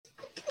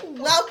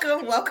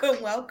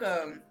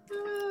Welcome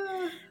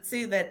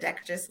to the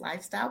Dexterous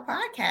Lifestyle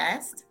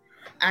Podcast.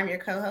 I'm your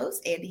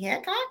co-host, Andy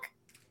Hancock.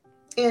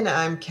 And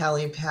I'm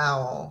Kelly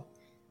Powell.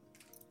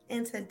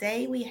 And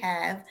today we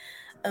have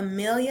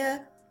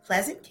Amelia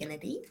Pleasant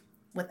Kennedy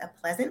with a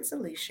pleasant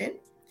solution.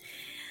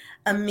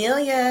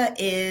 Amelia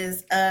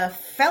is a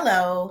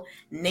fellow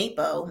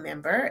NAPO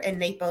member, and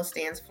NAPO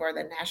stands for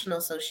the National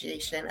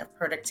Association of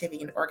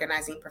Productivity and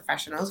Organizing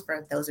Professionals,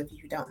 for those of you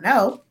who don't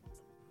know.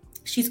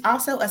 She's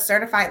also a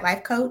certified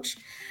life coach,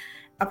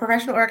 a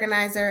professional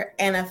organizer,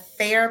 and a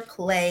fair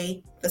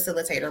play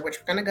facilitator, which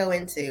we're going to go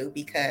into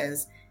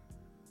because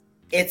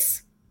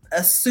it's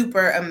a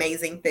super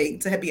amazing thing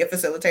to be a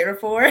facilitator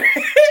for,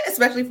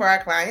 especially for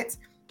our clients.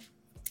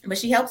 But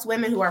she helps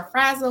women who are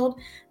frazzled,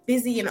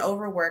 busy, and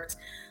overworked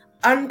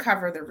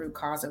uncover the root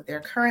cause of their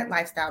current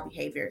lifestyle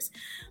behaviors.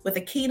 With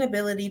a keen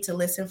ability to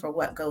listen for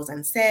what goes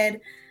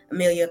unsaid,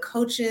 Amelia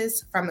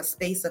coaches from a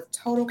space of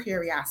total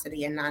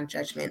curiosity and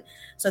non-judgment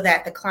so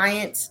that the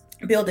clients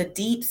build a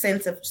deep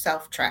sense of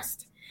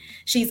self-trust.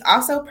 She's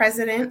also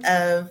president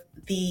of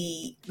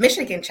the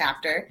Michigan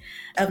chapter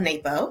of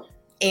NAPO,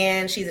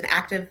 and she's an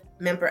active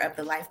member of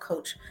the Life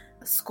Coach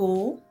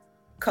School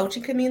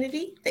coaching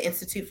community, the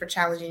Institute for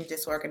Challenging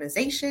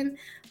Disorganization,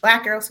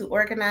 Black Girls Who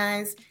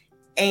Organize,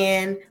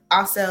 and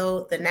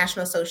also the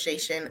National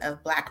Association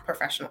of Black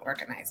Professional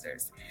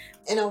Organizers.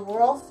 In a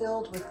world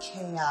filled with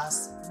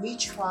chaos, we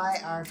try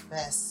our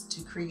best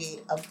to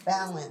create a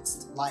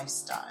balanced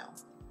lifestyle.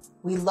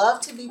 We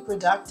love to be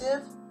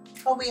productive,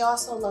 but we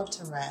also love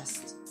to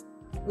rest.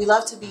 We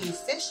love to be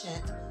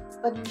efficient,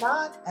 but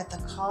not at the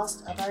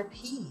cost of our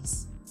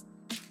peace.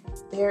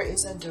 There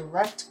is a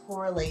direct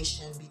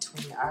correlation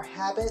between our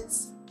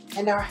habits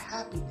and our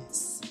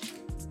happiness.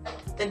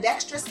 The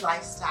dexterous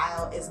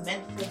lifestyle is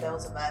meant for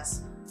those of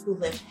us who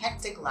live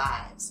hectic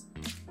lives.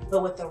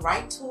 But with the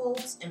right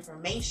tools,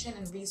 information,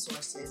 and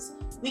resources,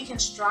 we can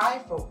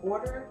strive for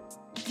order,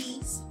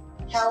 peace,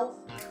 health,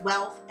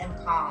 wealth, and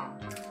calm.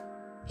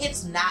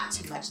 It's not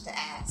too much to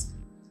ask.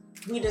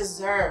 We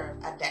deserve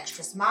a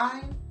dexterous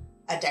mind,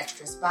 a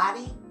dexterous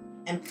body,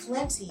 and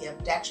plenty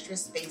of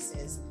dexterous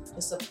spaces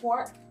to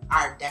support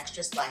our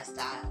dexterous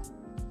lifestyle.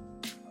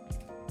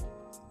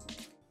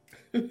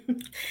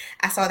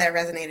 I saw that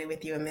resonated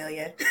with you,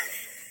 Amelia.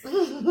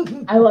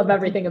 I love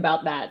everything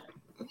about that.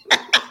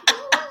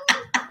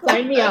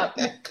 Sign me up.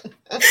 We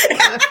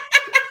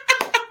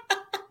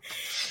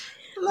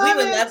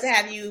would love to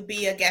have you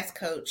be a guest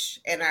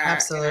coach in our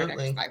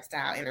Dexterous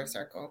Lifestyle Inner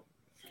Circle.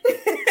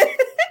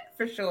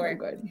 For sure.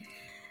 Good.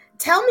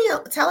 Tell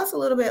us a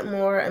little bit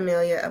more,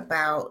 Amelia,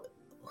 about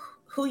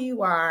who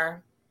you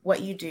are,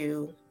 what you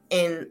do,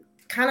 and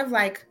kind of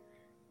like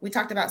we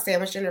talked about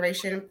sandwich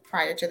generation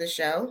prior to the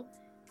show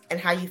and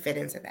how you fit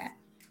into that.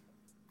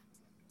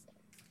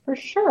 For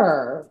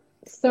sure.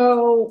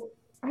 So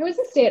I was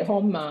a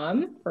stay-at-home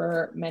mom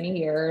for many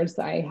years.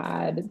 I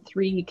had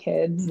 3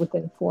 kids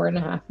within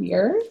 4.5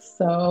 years.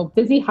 So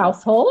busy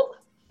household.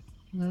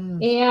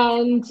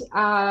 And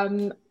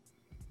I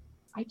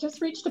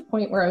just reached a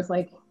point where I was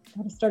like,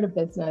 got to start a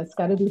business,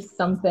 got to do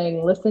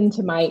something, listen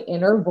to my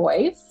inner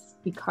voice,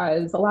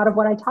 because a lot of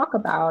what I talk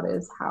about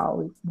is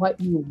how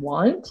what you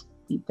want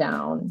deep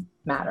down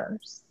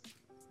matters.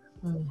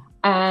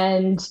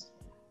 And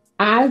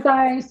as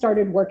I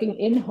started working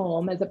in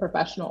home as a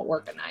professional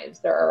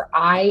organizer,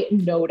 I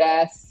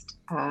noticed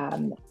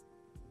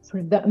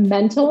sort of the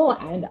mental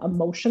and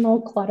emotional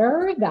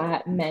clutter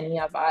that many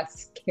of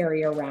us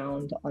carry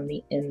around on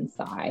the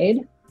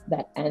inside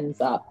that ends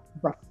up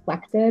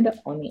reflected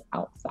on the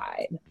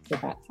outside. So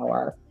that's how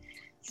our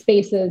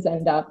spaces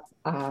end up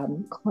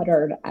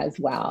cluttered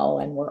as well.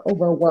 And we're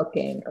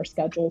overworking, our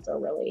schedules are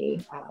really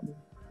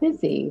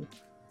busy.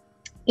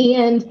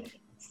 And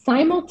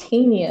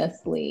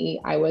simultaneously,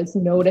 I was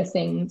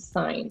noticing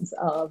signs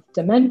of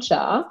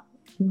dementia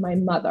in my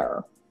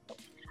mother.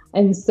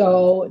 And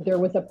so there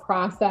was a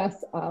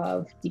process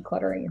of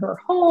decluttering her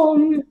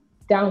home,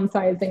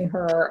 downsizing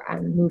her,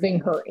 and moving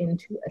her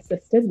into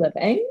assisted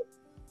living,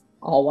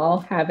 all while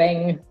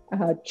having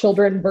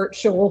children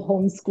virtual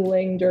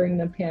homeschooling during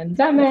the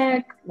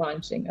pandemic,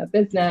 launching a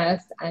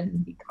business,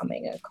 and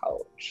becoming a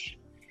coach.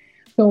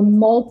 So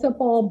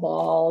multiple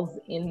balls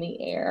in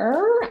the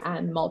air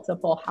and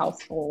multiple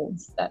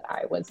households that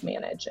I was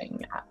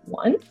managing at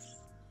once.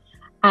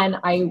 And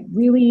I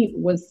really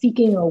was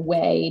seeking a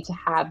way to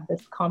have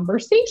this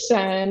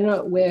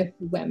conversation with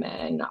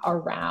women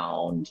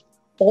around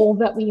all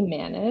that we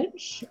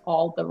manage,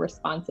 all the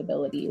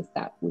responsibilities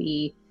that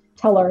we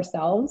tell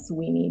ourselves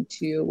we need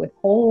to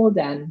withhold,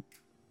 and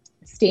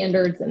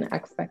standards and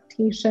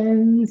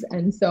expectations.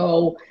 And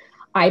so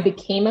I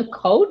became a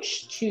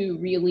coach to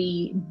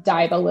really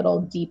dive a little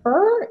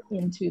deeper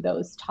into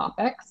those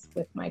topics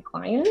with my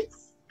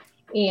clients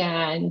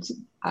and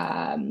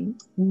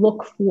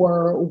look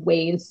for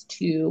ways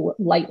to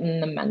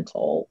lighten the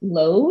mental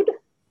load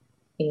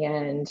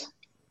and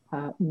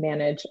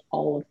manage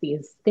all of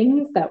these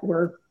things that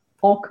we're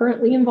all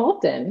currently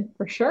involved in,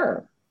 for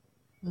sure.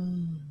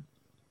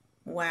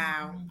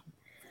 Wow.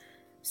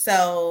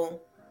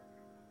 So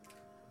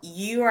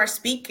you are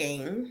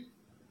speaking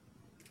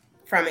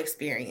from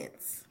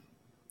experience.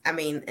 I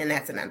mean, and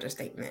that's an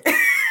understatement.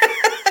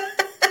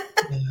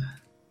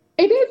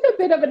 It is a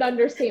bit of an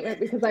understatement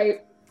because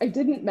I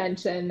didn't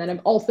mention that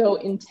I'm also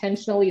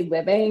intentionally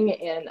living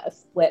in a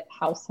split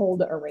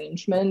household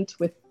arrangement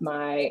with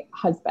my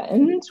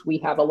husband. We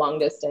have a long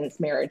distance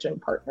marriage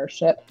and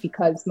partnership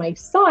because my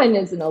son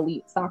is an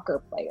elite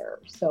soccer player.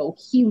 So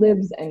he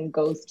lives and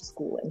goes to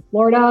school in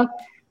Florida.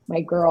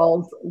 My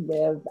girls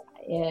live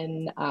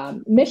in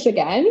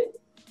Michigan.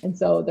 And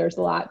so there's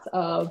lots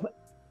of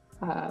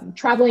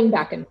traveling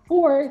back and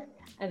forth.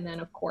 And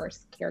then, of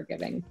course,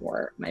 caregiving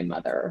for my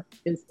mother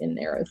is in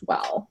there as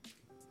well.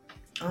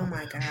 Oh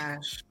my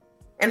gosh.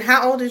 And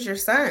how old is your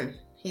son?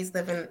 He's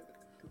living.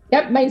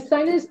 Yep, my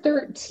son is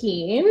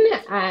 13,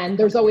 and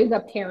there's always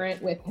a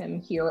parent with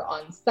him here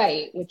on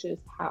site, which is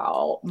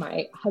how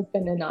my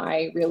husband and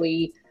I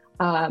really,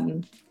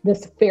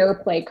 this fair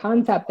play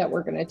concept that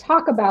we're going to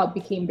talk about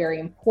became very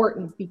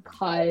important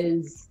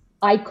because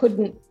I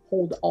couldn't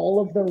hold all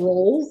of the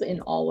roles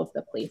in all of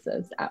the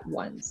places at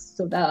once.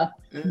 So the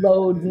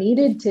load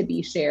needed to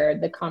be shared,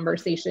 the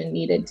conversation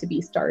needed to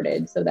be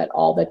started so that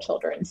all the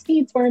children's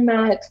needs were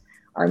met,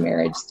 our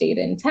marriage stayed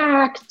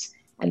intact,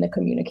 and the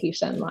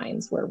communication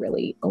lines were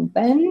really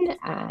open,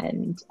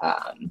 and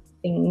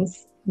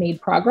things made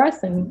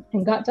progress and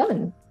got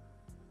done.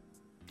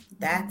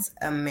 That's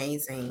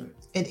amazing.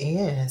 It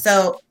is.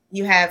 So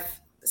you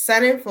have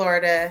son in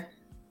Florida,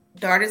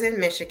 daughters in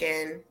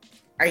Michigan.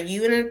 Are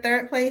you in a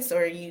third place,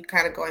 or are you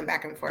kind of going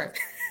back and forth?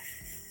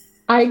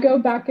 I go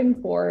back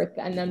and forth,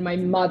 and then my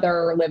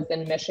mother lives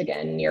in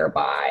Michigan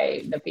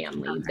nearby, the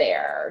family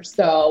there.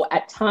 So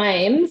at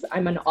times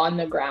I'm an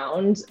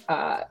on-the-ground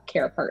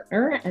care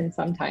partner, and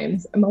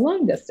sometimes I'm a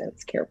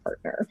long-distance care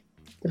partner,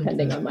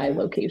 depending on my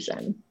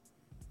location.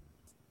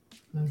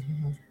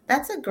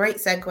 That's a great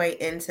segue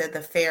into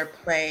the fair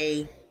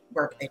play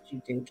work that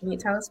you do. Can you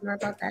tell us more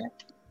about that?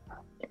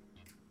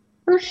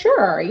 For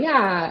sure,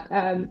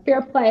 yeah.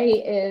 Fair play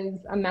is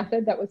a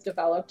method that was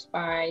developed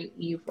by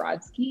Eve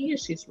Rodsky.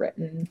 She's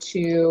written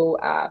 2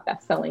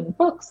 best-selling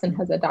books and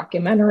has a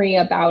documentary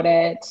about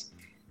it.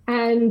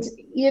 And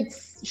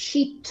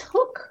she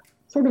took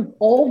sort of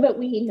all that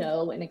we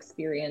know and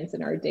experience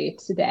in our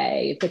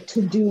day-to-day, the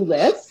to-do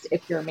list,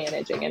 if you're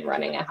managing and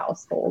running a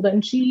household,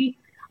 and she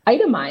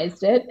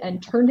itemized it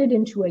and turned it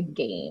into a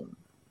game,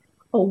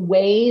 a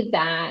way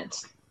that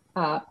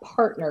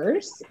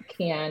partners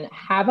can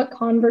have a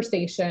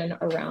conversation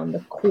around the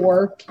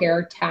core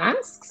care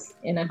tasks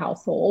in a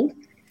household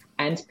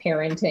and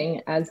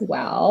parenting as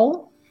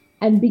well,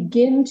 and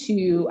begin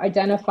to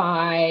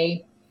identify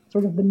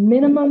sort of the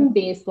minimum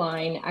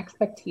baseline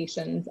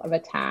expectations of a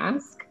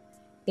task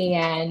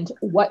and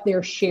what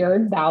their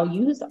shared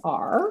values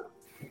are.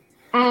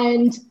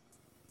 And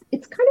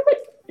it's kind of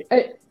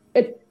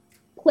a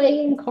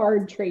playing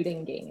card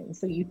trading game.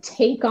 So you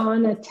take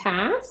on a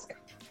task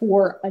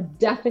for a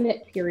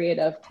definite period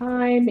of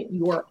time.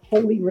 You are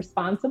wholly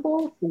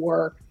responsible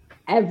for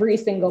every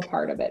single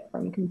part of it,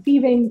 from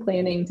conceiving,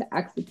 planning, to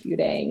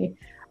executing.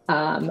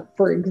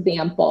 For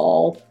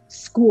example,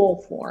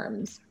 school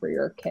forms for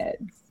your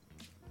kids.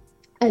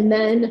 And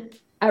then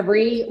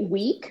every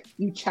week,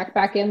 you check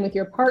back in with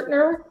your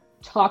partner,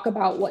 talk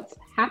about what's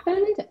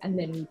happened, and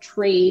then you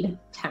trade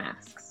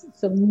tasks.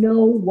 So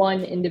no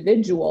one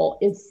individual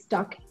is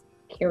stuck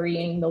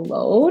carrying the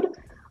load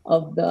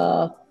of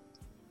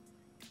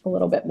a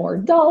little bit more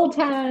dull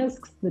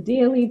tasks, the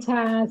daily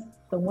tasks,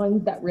 the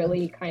ones that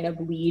really kind of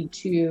lead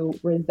to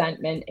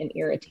resentment and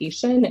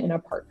irritation in a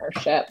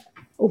partnership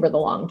over the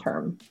long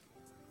term.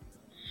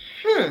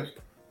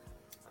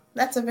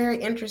 That's a very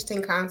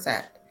interesting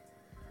concept.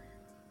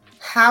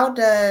 How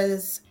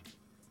does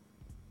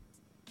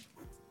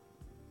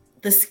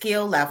the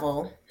skill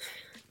level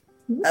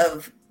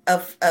of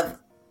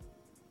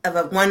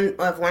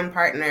one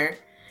partner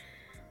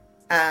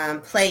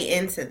play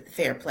into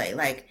fair play?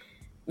 Like,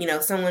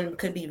 someone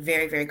could be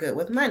very, very good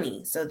with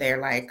money. So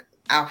they're like,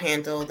 I'll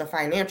handle the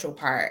financial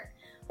part.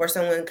 Or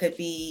someone could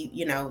be,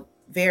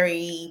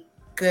 very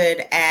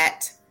good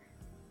at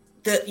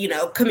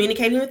the,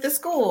 communicating with the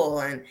school.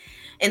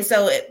 And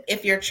so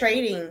if you're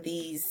trading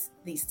these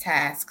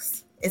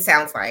tasks, it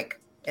sounds like,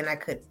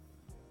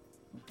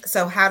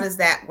 so how does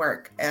that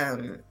work?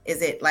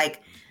 Is it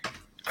like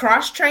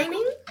cross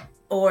training,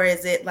 or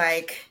is it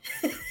like,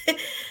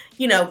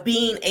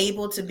 being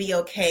able to be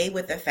okay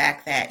with the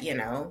fact that,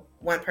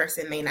 one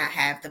person may not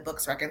have the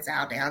books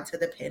reconciled down to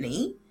the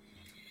penny?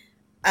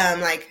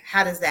 Like,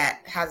 how does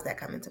that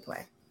come into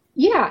play?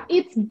 Yeah,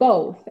 it's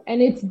both.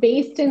 And it's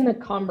based in the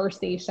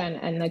conversation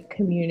and the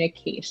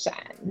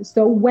communication.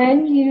 So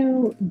when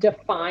you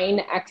define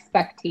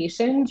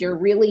expectations, you're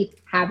really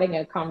having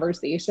a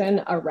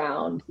conversation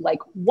around, like,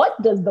 what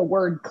does the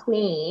word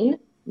clean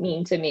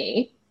mean to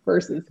me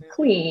versus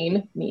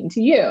clean mean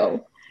to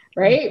you,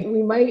 right?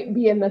 We might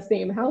be in the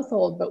same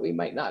household, but we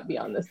might not be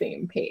on the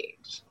same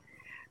page.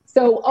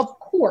 So of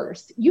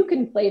course, you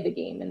can play the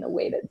game in the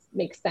way that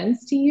makes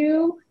sense to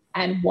you.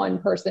 and one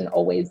person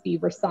always be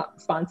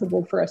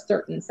responsible for a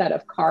certain set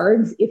of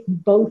cards if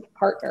both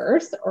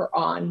partners are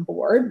on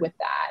board with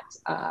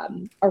that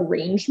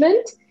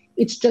arrangement.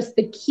 It's just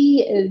the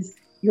key is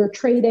you're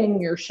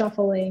trading, you're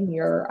shuffling,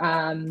 you're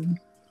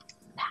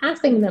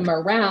passing them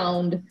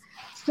around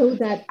so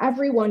that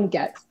everyone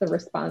gets the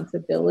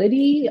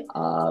responsibility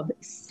of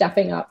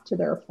stepping up to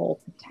their full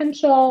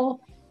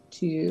potential,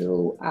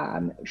 to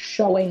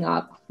showing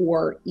up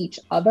for each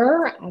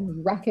other,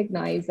 and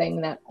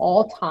recognizing that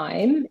all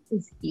time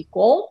is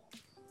equal.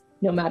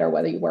 No matter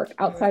whether you work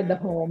outside the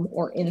home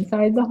or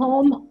inside the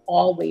home,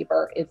 all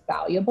labor is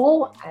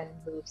valuable and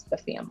moves the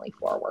family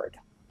forward.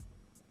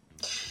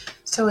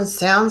 So it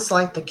sounds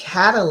like the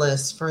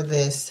catalyst for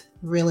this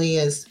really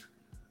is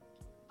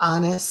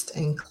honest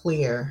and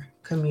clear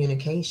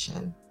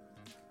communication.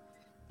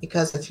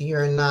 Because if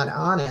you're not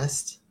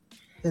honest,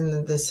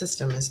 then the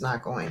system is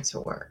not going to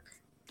work.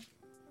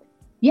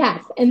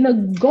 Yes, and the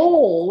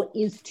goal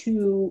is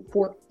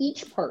for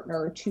each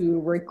partner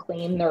to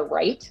reclaim their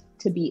right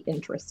to be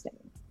interesting.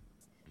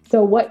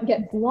 So what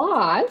gets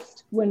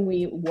lost when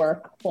we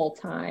work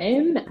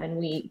full-time and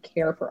we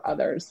care for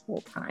others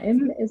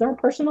full-time is our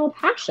personal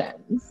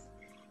passions.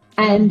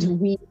 And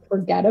we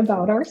forget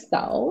about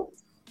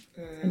ourselves,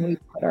 and we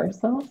put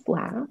ourselves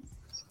last,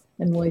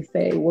 and we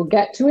say, we'll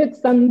get to it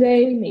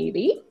someday,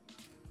 maybe.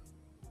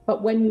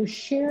 But when you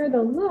share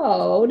the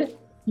load,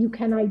 you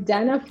can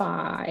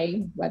identify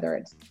whether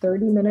it's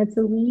 30 minutes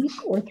a week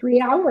or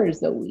 3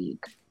 hours a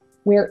week,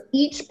 where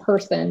each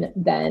person,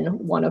 then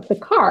one of the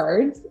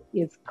cards,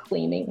 is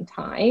claiming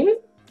time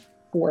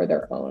for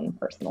their own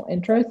personal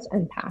interests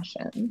and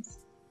passions.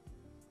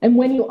 And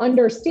when you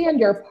understand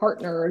your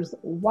partner's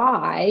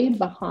why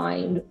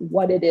behind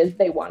what it is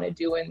they want to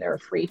do in their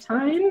free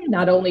time,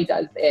 not only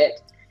does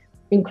it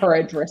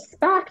encourage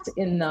respect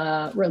in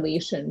the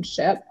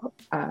relationship,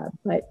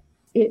 but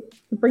it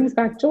brings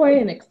back joy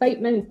and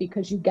excitement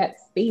because you get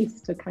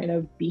space to kind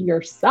of be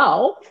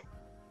yourself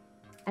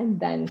and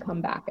then come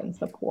back and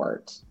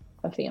support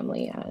the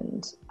family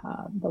and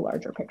the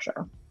larger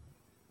picture.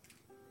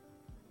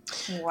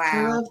 Wow.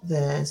 I love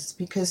this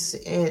because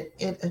it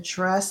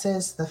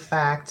addresses the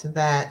fact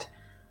that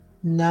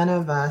none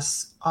of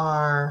us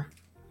are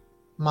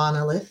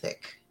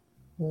monolithic.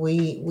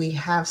 We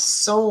have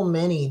so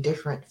many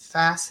different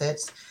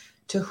facets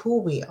to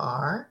who we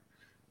are,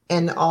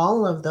 and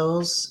all of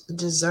those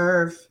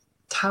deserve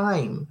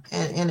time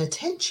and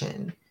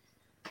attention,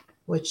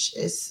 which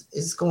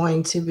is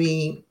going to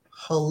be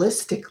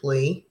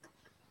holistically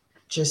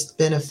just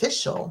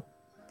beneficial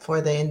for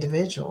the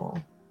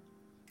individual.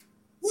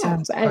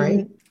 Sounds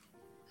great.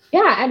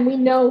 Yeah, and we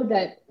know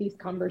that these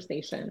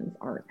conversations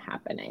aren't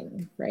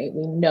happening, right?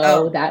 We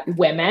know that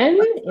women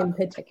in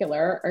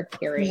particular are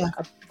carrying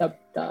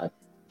the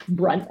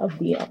brunt of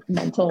the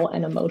mental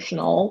and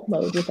emotional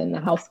load within the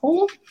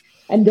household.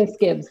 And this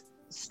gives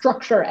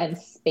structure and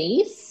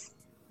space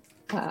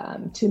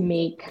to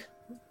make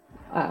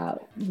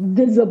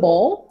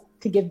visible,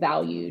 to give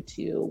value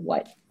to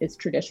what is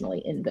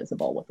traditionally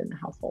invisible within the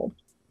household.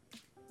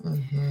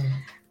 Mm-hmm.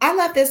 I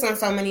love this on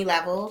so many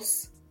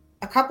levels.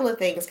 A couple of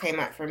things came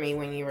up for me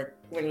when you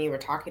were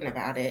talking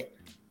about it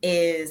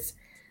is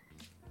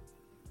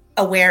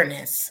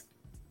awareness.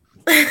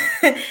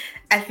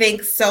 I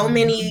think so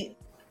many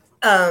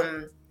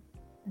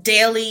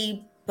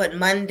daily but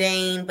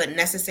mundane but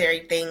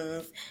necessary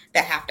things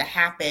that have to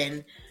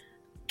happen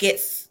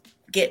get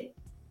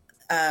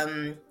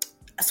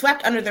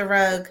swept under the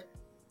rug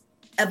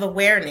of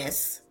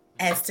awareness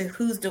as to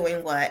who's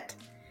doing what,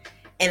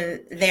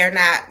 and they're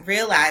not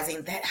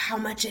realizing that how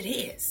much it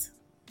is.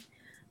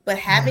 But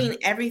having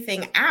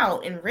everything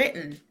out and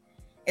written,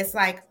 it's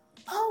like,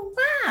 oh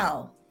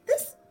wow,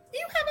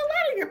 you have a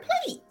lot on your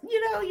plate.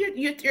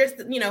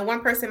 You're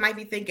one person might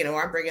be thinking, oh,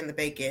 I'm bringing the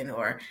bacon,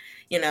 or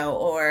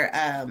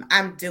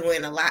I'm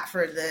doing a lot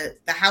for the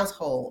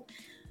household,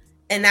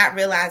 and not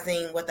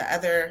realizing what the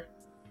other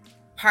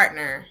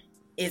partner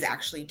is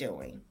actually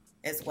doing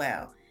as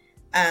well.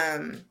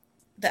 The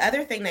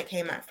other thing that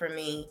came up for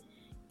me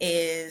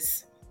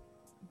is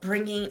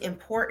bringing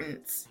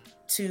importance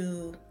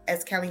to,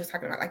 as Kelly was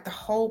talking about, like the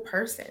whole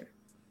person.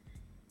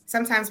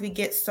 Sometimes we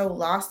get so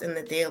lost in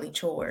the daily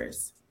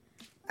chores.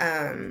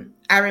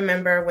 I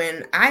remember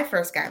when I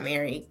first got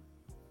married,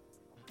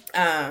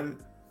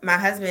 my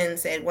husband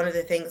said one of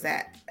the things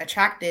that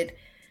attracted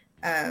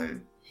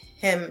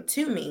him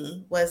to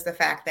me was the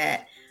fact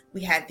that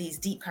we had these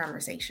deep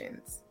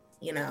conversations.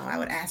 I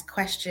would ask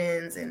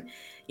questions, and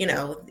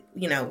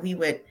we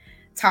would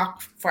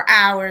talk for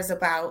hours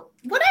about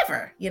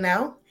whatever,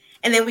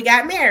 and then we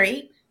got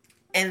married.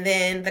 And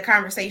then the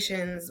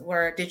conversations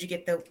were, did you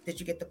get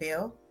the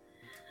bill?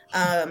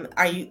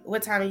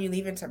 What time are you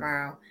leaving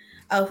tomorrow?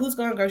 Who's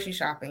going grocery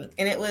shopping?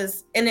 And it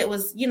was,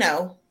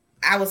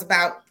 I was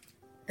about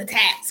the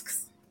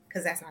tasks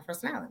because that's my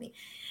personality.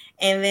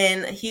 And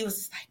then he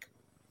was like,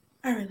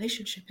 our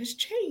relationship has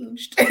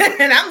changed.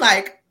 And I'm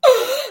like,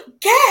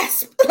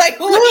 gasp, like,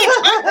 what are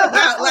you talking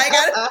about? Like,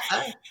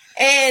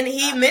 and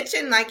he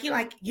mentioned, like, you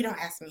don't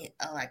ask me,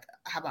 like,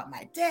 how about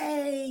my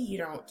day? You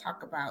don't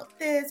talk about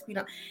this. We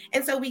don't.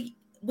 And so we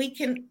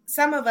can,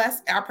 some of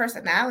us, our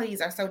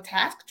personalities are so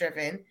task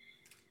driven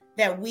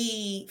that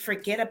we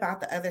forget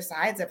about the other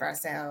sides of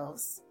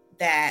ourselves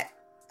that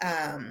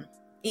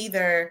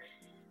either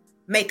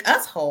make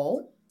us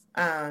whole,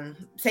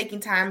 taking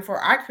time for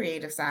our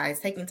creative sides,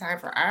 taking time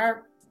for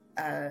our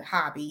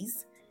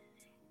hobbies,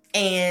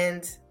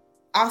 and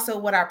also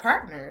what our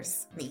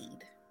partners need.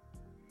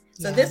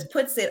 So this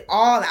puts it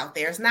all out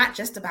there. It's not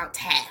just about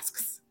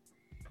tasks.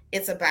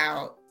 It's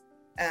about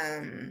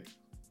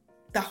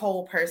the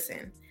whole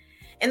person.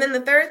 And then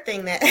the third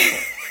thing that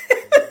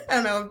I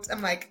don't know,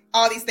 I'm like,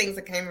 all these things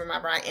that came from my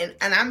brain,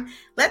 and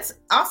let's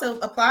also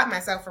applaud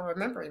myself for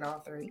remembering all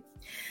three.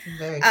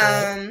 Very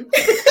good.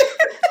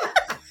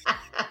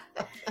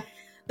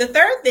 The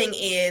third thing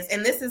is,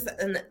 and this is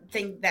a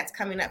thing that's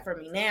coming up for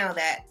me now,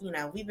 that,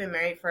 we've been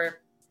married for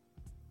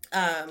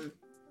a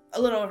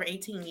little over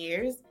 18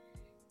 years.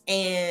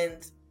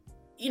 And,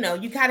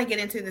 you kind of get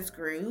into this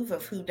groove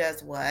of who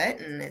does what,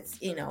 and it's,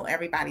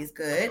 everybody's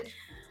good.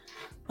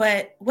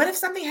 But what if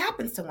something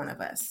happens to one of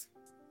us?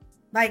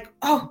 Like,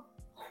 oh,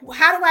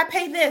 how do I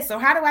pay this? Or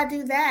how do I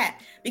do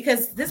that?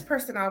 Because this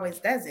person always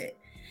does it.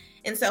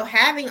 And so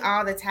having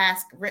all the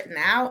tasks written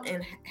out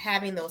and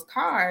having those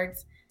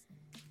cards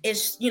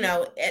is,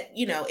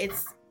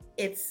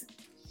 it's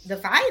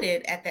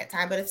divided at that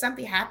time. But if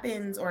something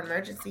happens or an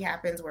emergency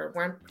happens where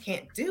one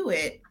can't do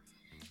it,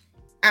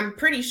 I'm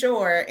pretty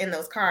sure in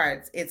those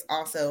cards, it's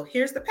also,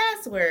 here's the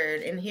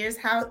password and here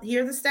are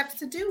the steps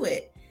to do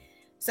it.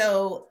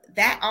 So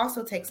that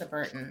also takes a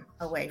burden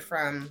away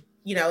from,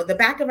 the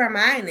back of our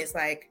mind is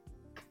like,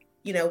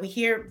 we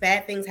hear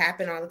bad things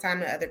happen all the time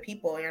to other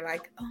people. And you're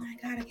like, oh my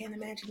God, I can't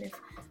imagine if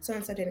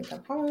so-and-so didn't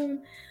come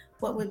home.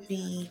 What would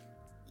be,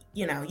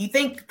 you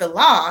think the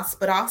loss,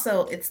 but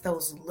also it's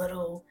those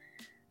little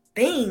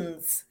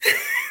things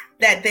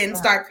that then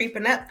start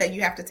creeping up that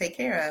you have to take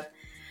care of.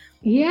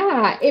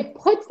 Yeah, it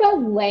puts a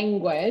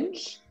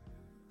language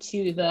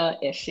to the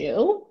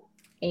issue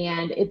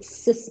and it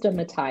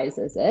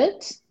systematizes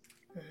it.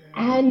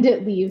 And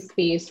it leaves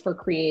space for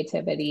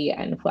creativity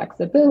and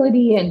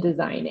flexibility and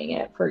designing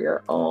it for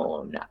your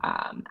own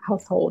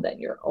household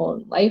and your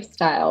own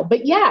lifestyle.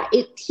 But yeah,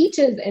 it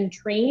teaches and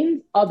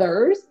trains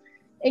others,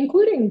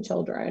 including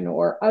children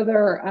or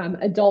other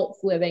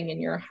adults living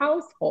in your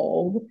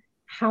household,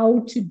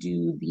 how to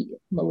do the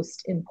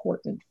most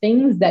important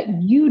things that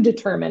you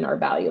determine are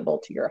valuable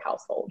to your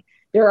household.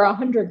 There are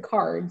 100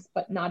 cards,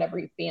 but not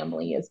every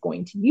family is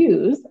going to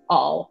use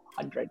all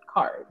 100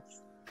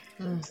 cards.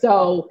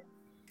 So,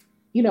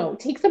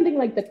 take something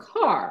like the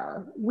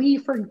car. We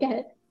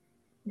forget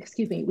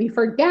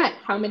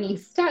how many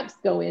steps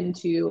go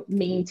into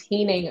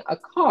maintaining a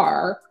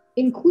car,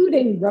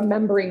 including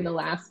remembering the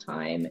last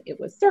time it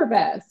was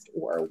serviced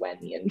or when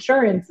the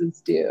insurance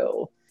is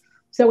due.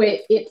 So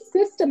it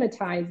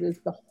systematizes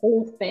the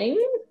whole thing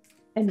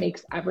and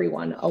makes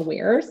everyone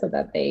aware so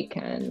that they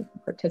can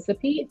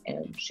participate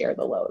and share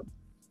the load.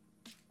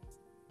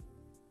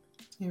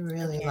 I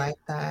really like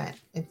that.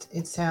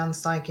 It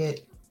sounds like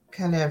it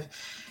kind of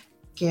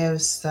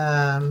gives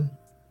I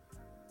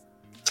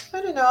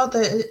don't know,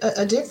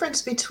 a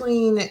difference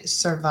between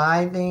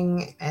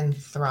surviving and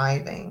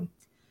thriving.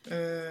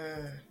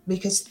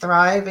 Because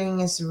thriving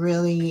is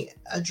really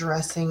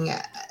addressing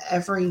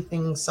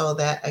everything so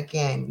that,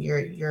 again,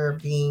 you're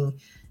being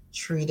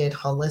treated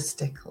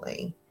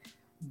holistically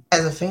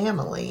as a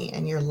family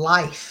and your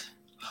life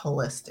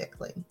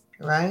holistically,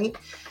 right?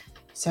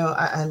 So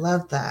I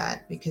love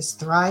that, because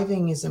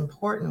thriving is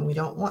important. We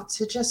don't want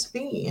to just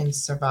be in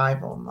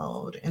survival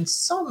mode. And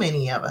so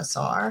many of us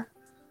are.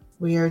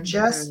 We are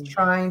just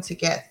trying to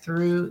get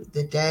through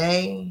the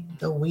day,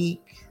 the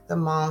week, the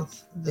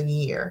month, the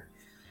year,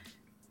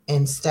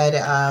 instead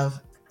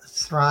of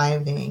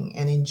thriving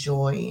and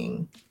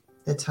enjoying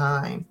the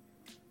time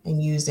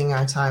and using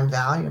our time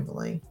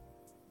valuably.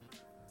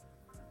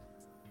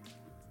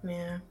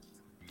 Yeah.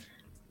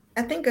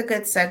 I think a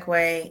good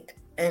segue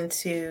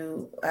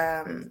into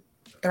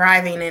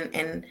thriving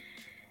and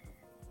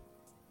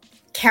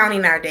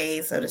counting our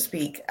days, so to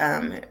speak,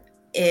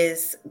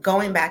 is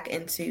going back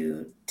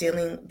into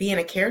being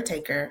a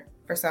caretaker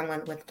for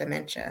someone with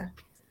dementia.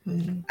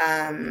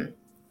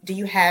 Do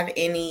you have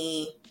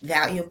any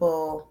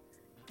valuable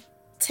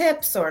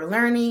tips or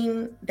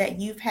learning that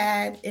you've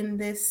had in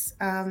this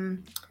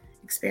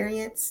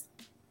experience?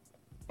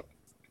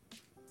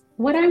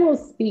 What I will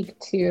speak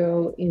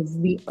to is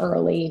the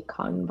early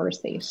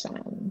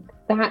conversation.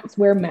 That's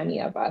where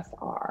many of us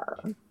are.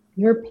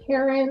 Your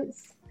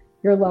parents,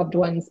 your loved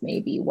ones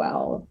may be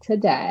well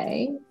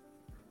today,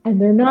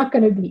 and they're not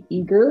going to be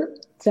eager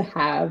to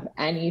have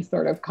any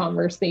sort of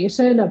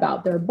conversation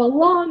about their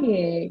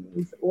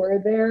belongings or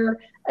their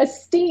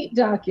estate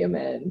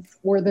documents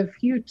or the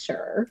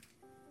future.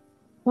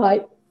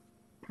 But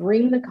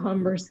bring the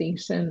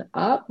conversation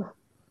up,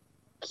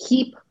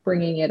 keep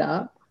bringing it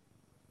up,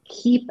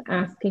 keep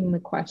asking the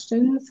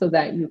questions so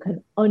that you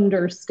can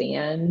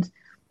understand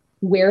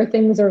where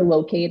things are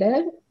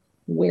located,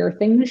 where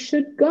things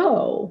should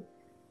go,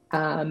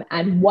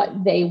 and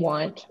what they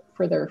want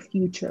for their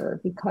future.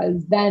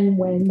 Because then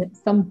when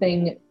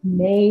something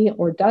may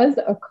or does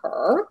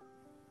occur,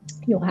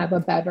 you'll have a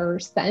better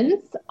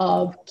sense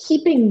of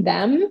keeping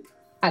them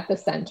at the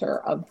center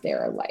of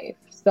their life.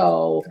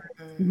 So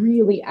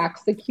really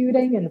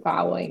executing and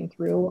following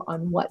through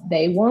on what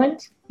they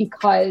want,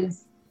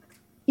 because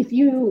if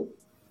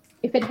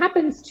it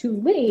happens too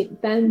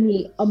late, then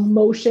the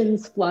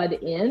emotions flood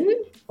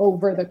in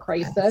over the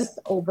crisis,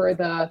 over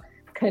the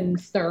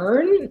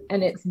concern,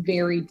 and it's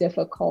very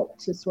difficult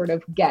to sort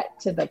of get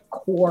to the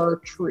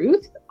core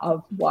truth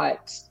of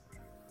what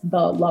the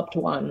loved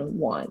one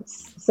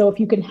wants. So if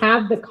you can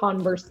have the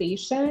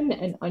conversation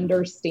and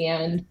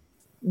understand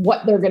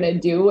what they're going to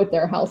do with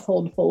their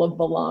household full of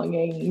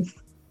belongings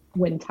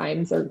when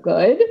times are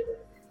good,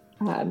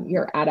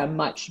 you're at a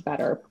much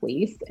better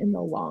place in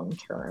the long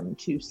term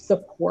to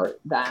support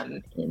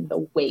them in the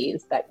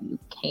ways that you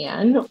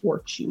can or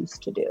choose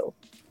to do.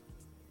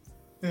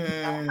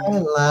 I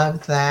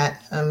love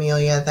that,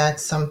 Amelia.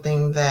 That's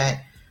something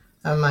that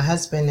my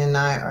husband and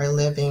I are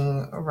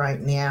living right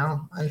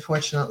now.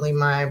 Unfortunately,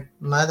 my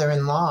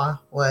mother-in-law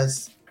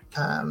was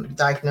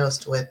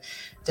diagnosed with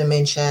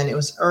dementia, and it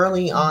was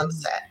early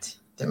onset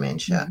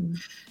dementia. Mm-hmm.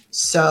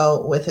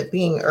 So with it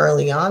being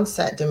early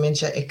onset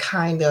dementia, it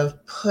kind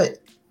of put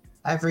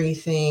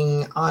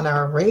everything on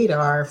our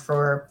radar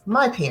for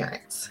my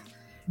parents,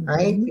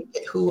 right?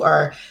 Mm-hmm. Who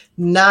are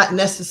not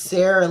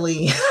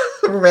necessarily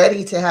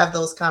ready to have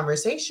those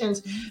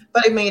conversations,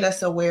 but it made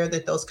us aware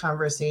that those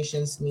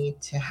conversations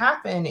need to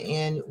happen.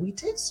 And we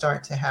did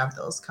start to have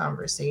those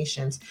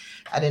conversations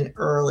at an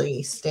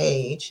early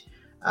stage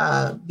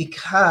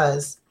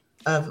because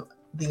of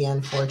the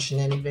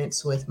unfortunate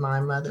events with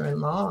my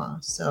mother-in-law.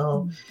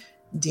 So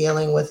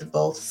dealing with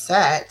both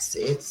sets,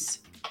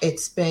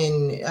 it's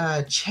been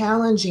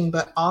challenging,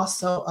 but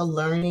also a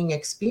learning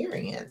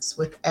experience.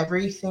 With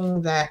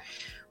everything that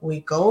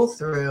we go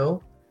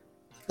through,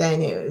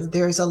 then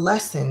there's a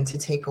lesson to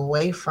take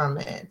away from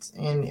it.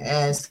 And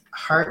as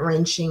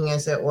heart-wrenching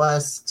as it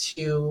was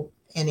to,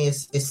 and it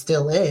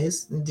still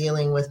is,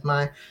 dealing with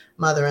my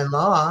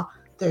mother-in-law,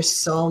 there's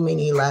so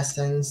many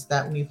lessons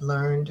that we've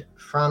learned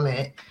from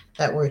it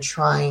that we're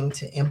trying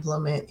to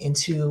implement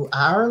into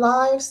our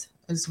lives,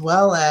 as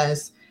well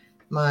as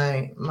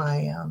my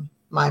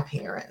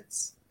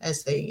parents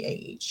as they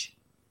age.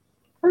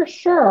 For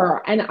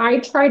sure. And I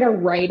try to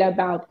write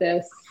about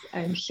this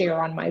and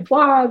share on my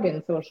blog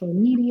and social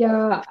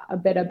media a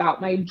bit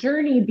about my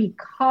journey,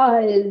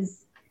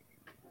 because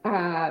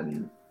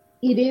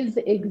it is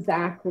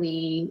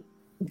exactly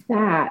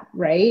that,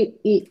 right?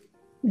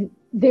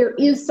 There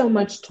is so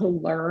much to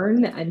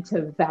learn and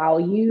to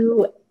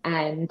value,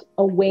 and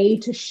a way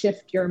to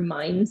shift your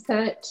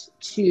mindset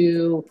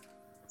to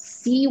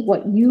see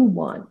what you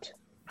want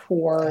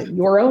for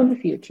your own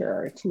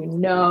future, to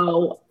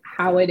know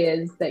how it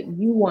is that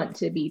you want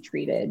to be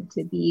treated,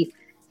 to be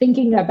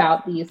thinking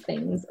about these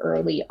things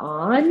early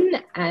on.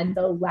 And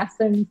the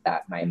lessons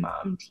that my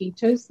mom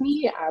teaches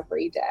me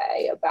every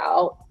day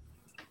about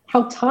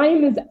how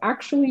time is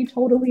actually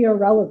totally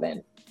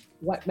irrelevant.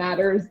 What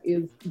matters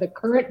is the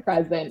current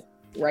present,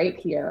 right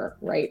here,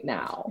 right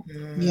now.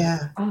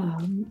 Yeah.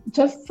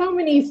 Just so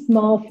many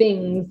small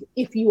things.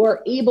 If you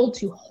are able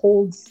to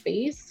hold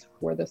space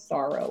for the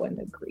sorrow and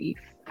the grief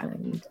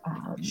and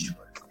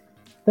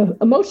the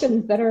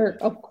emotions that are,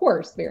 of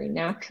course, very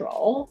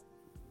natural,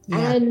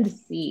 and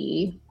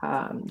see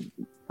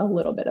a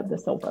little bit of the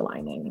silver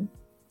lining.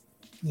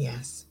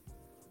 Yes.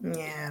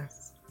 Yeah.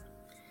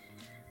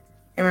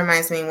 It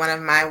reminds me, one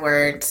of my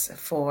words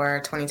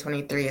for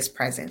 2023 is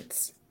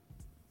presence.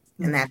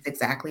 And that's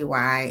exactly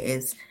why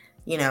is,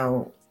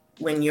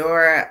 when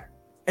you're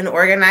an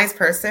organized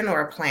person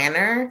or a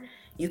planner,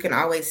 you can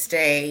always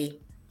stay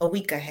a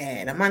week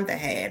ahead, a month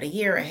ahead, a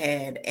year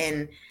ahead,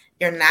 and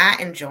you're not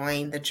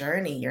enjoying the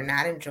journey. You're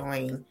not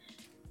enjoying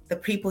the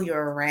people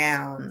you're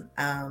around.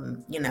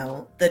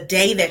 The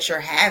day that you're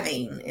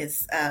having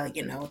is,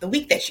 the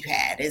week that you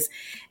had is,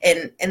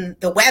 and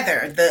the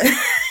weather, the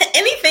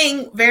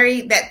anything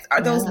that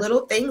are those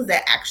little things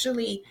that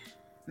actually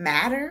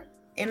matter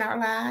in our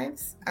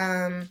lives.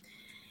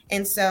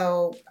 And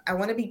so I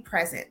want to be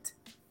present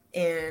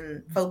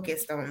and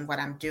focused on what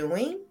I'm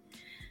doing,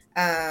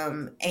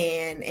 and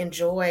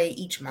enjoy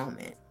each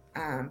moment,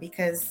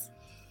 because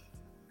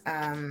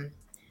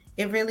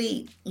it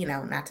really,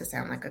 not to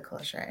sound like a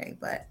cliche,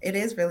 but it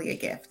is really a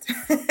gift.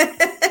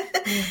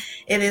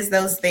 It is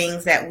those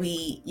things that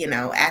we,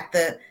 at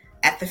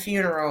the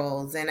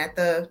funerals and at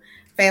the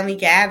family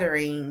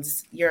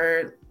gatherings,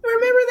 remember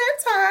that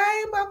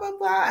time, blah, blah,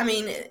 blah. I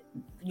mean,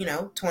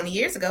 20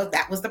 years ago,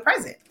 that was the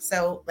present.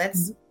 So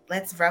let's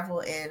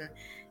revel in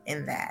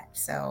that.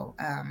 So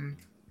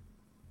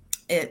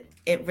it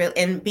really,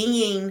 and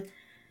being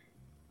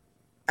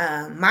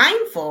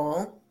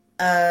mindful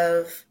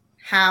of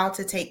how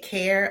to take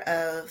care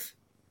of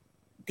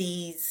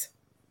these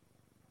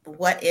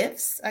what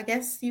ifs, I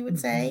guess you would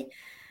say,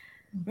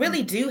 Mm-hmm.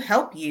 really do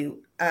help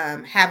you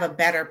have a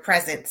better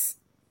presence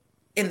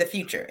in the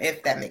future,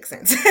 if that makes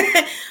sense.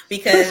 For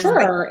Because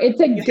sure. It's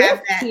a you have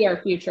gift to that, your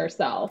future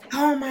self,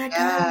 oh my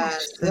gosh.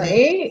 Yes, it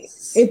right?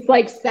 is. It's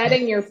like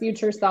setting your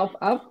future self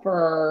up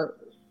for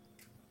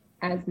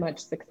as much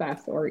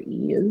success or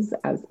ease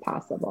as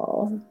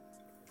possible.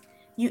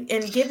 You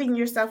and giving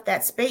yourself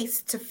that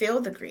space to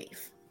feel the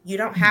grief. You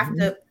don't have Mm-hmm.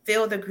 to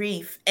feel the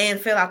grief and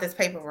fill out this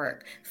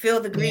paperwork. Feel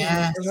the grief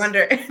Yes. and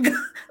wonder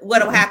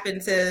what will happen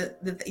to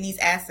these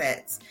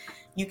assets.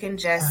 You can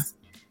just,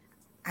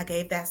 I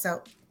gave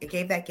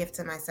that gift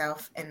to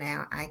myself, and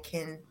now I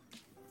can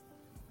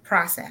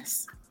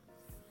process.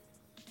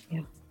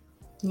 Yeah.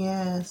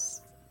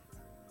 Yes.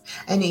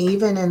 And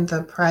even in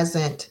the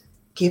present,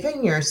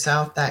 giving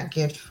yourself that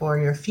gift for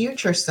your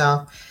future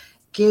self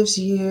gives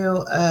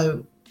you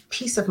a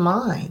peace of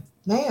mind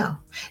now.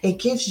 It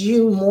gives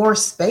you more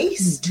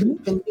space to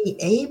even be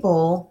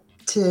able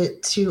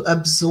to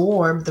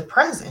absorb the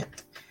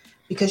present,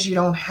 because you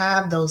don't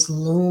have those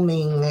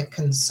looming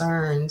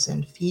concerns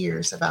and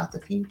fears about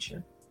the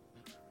future.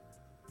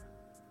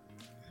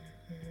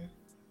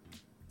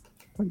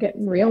 We're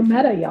getting real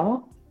meta,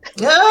 y'all.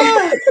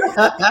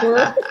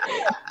 Ah!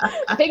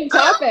 Big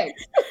topic.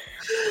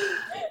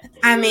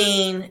 I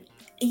mean,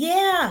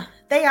 yeah,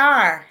 they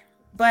are.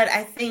 But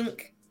I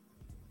think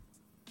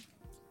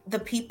the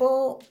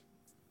people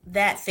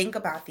that think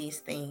about these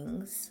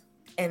things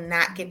and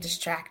not get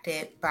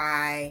distracted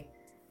by,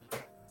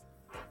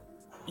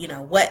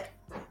 what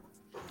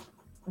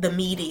the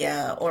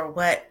media or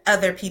what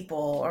other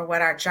people or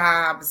what our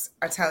jobs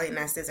are telling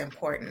us is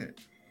important.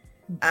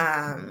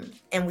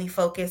 And we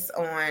focus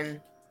on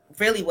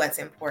really what's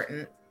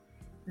important,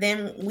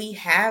 then we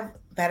have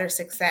better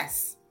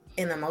success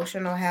in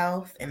emotional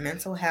health and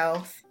mental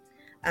health.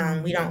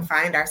 We don't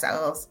find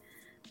ourselves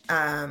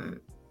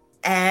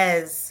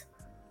as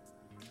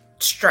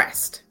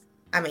stressed.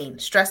 I mean,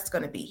 stress is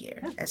going to be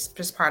here. It's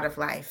just part of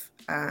life.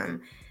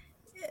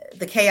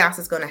 The chaos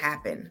is going to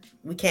happen.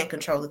 We can't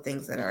control the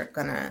things that are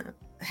going to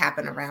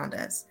happen around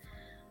us.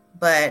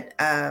 But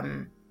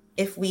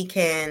if we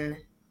can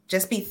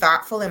just be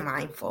thoughtful and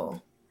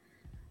mindful,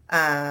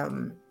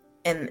 and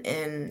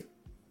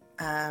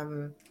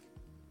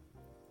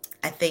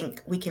I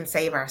think we can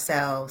save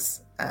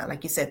ourselves,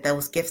 like you said,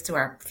 those gifts to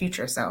our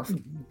future self.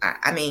 Mm-hmm.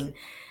 I mean,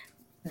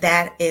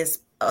 that is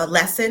a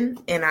lesson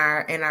in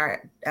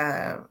our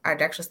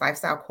Dexterous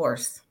Lifestyle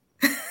course.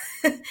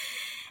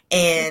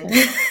 And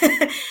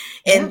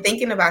and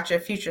thinking about your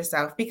future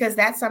self, because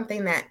that's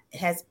something that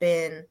has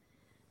been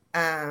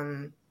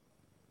kind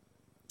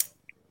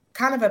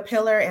of a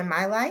pillar in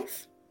my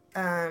life,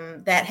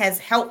 that has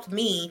helped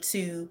me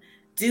to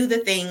do the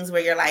things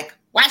where you're like,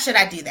 why should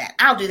I do that?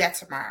 I'll do that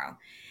tomorrow.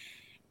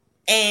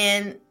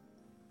 And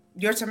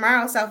your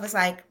tomorrow self is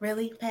like,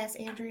 really, Past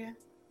Andrea?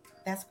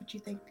 That's what you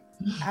think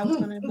I was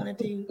going to want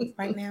to do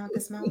right now at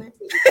this moment?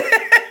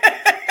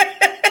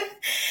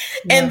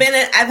 And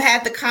then I've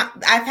had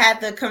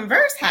the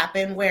converse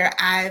happen where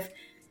I've,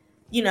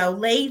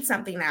 laid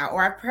something out,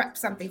 or I've prepped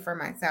something for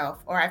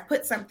myself, or I've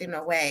put something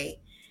away,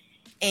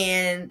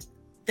 and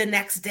the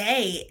next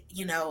day,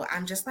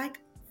 I'm just like,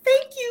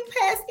 thank you,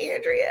 Past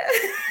Andrea.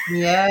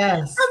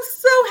 Yes. I'm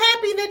so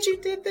happy that you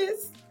did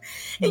this,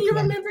 and you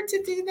remembered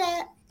to do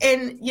that.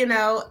 And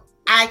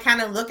I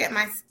kind of look at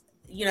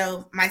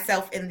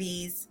myself in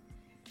these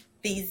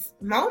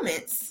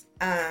moments,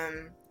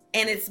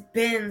 and it's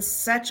been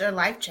such a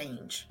life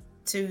change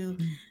to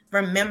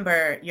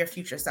remember your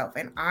future self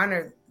and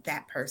honor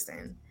that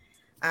person.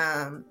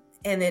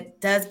 And it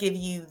does give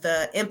you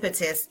the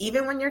impetus,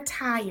 even when you're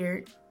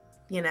tired.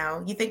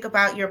 You think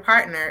about your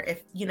partner.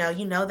 If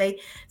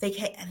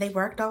they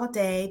worked all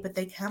day, but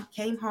they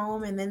came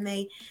home, and then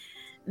they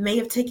may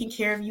have taken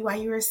care of you while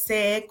you were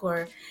sick,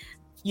 or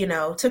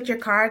took your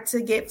car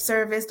to get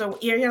serviced, or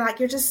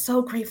you're just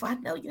so grateful. I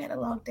know you had a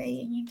long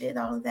day and you did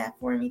all of that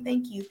for me.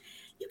 Thank you.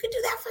 You can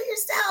do that for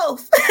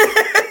yourself.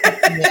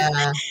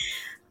 Yeah.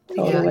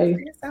 Totally.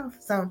 For yourself.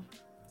 So,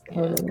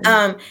 Totally.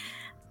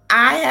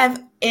 I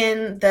have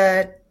in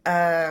the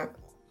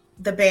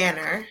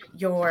banner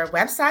your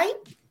website,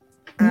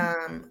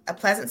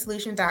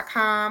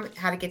 apleasantsolution.com,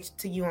 how to get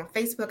to you on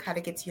Facebook, how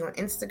to get to you on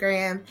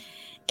Instagram,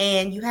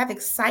 and you have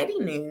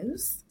exciting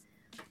news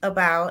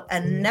about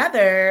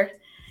another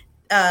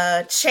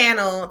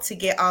channel to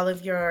get all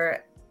of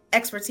your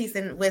expertise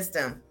and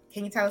wisdom.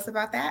 Can you tell us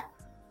about that?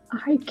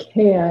 I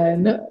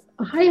can.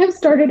 I have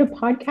started a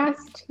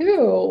podcast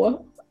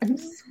too. I'm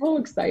so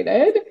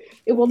excited.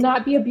 It will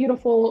not be a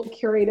beautiful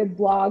curated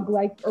blog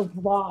or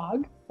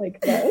vlog like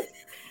this,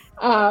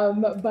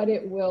 but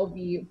it will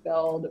be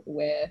filled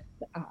with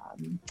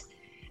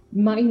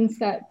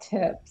mindset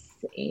tips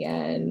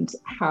and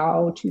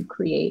how to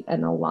create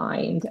an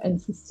aligned and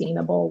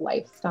sustainable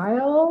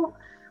lifestyle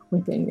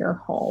within your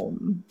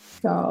home.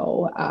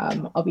 So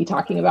I'll be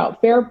talking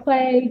about fair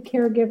play,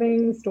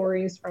 caregiving,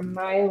 stories from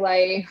my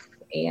life,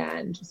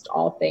 and just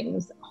all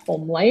things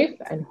home life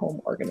and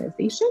home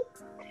organization.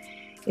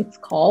 It's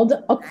called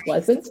A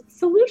Pleasant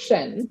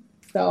Solution.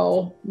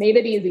 So made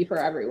it easy for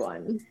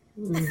everyone.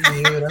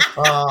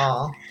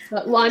 Beautiful.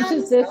 But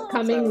launches this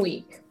coming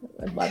week.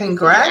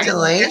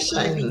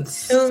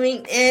 Congratulations.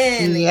 Tuning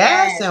in.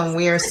 Yes, and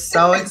we are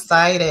so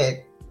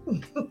excited.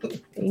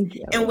 Thank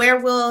you. And where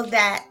will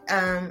that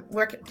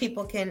where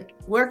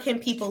can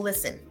people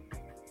listen?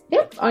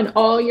 Yep, on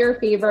all your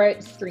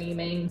favorite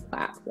streaming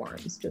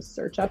platforms. Just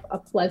search up A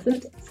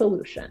Pleasant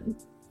Solution.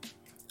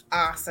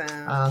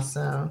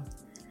 Awesome.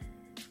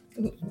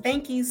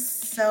 Thank you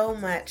so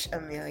much,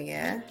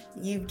 Amelia.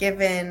 You've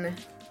given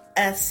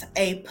us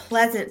a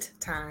pleasant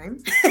time.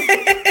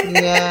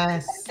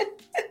 Yes.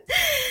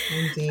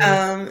 Indeed.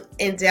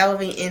 And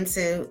delving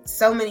into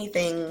so many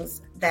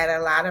things that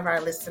a lot of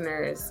our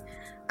listeners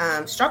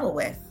struggle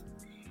with.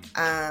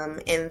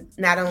 And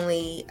not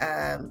only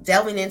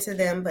delving into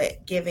them,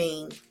 but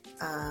giving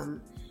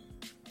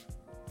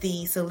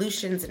the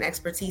solutions and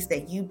expertise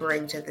that you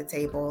bring to the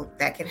table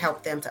that can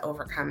help them to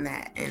overcome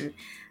that. And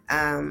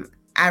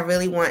I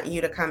really want you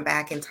to come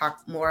back and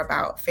talk more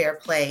about fair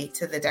play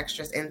to the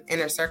dexterous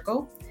inner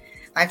circle,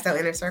 lifestyle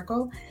inner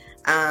circle,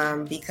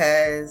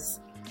 because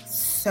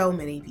so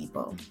many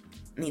people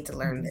need to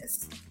learn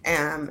this.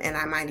 And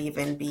I might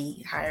even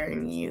be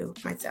hiring you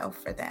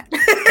myself for that.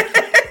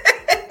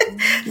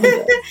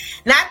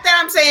 Not that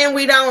I'm saying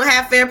we don't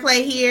have fair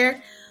play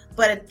here,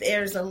 but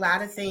there's a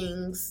lot of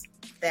things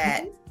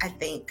that I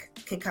think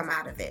can come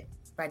out of it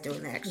by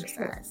doing the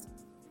exercise.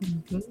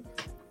 Mm-hmm.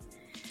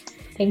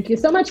 Thank you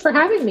so much for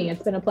having me.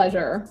 It's been a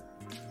pleasure.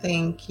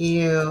 Thank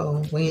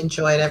you. We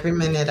enjoyed every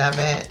minute of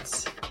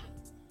it.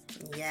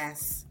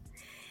 Yes.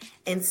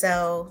 And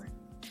so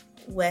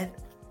with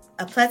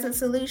A Pleasant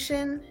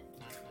Solution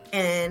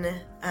and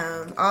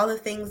all the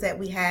things that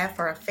we have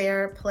for a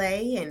fair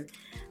play and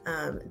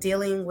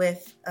dealing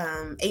with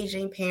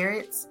aging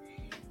parents,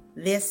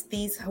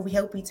 we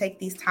hope we take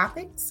these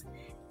topics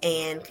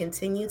and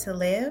continue to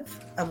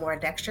live a more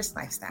dexterous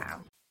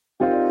lifestyle.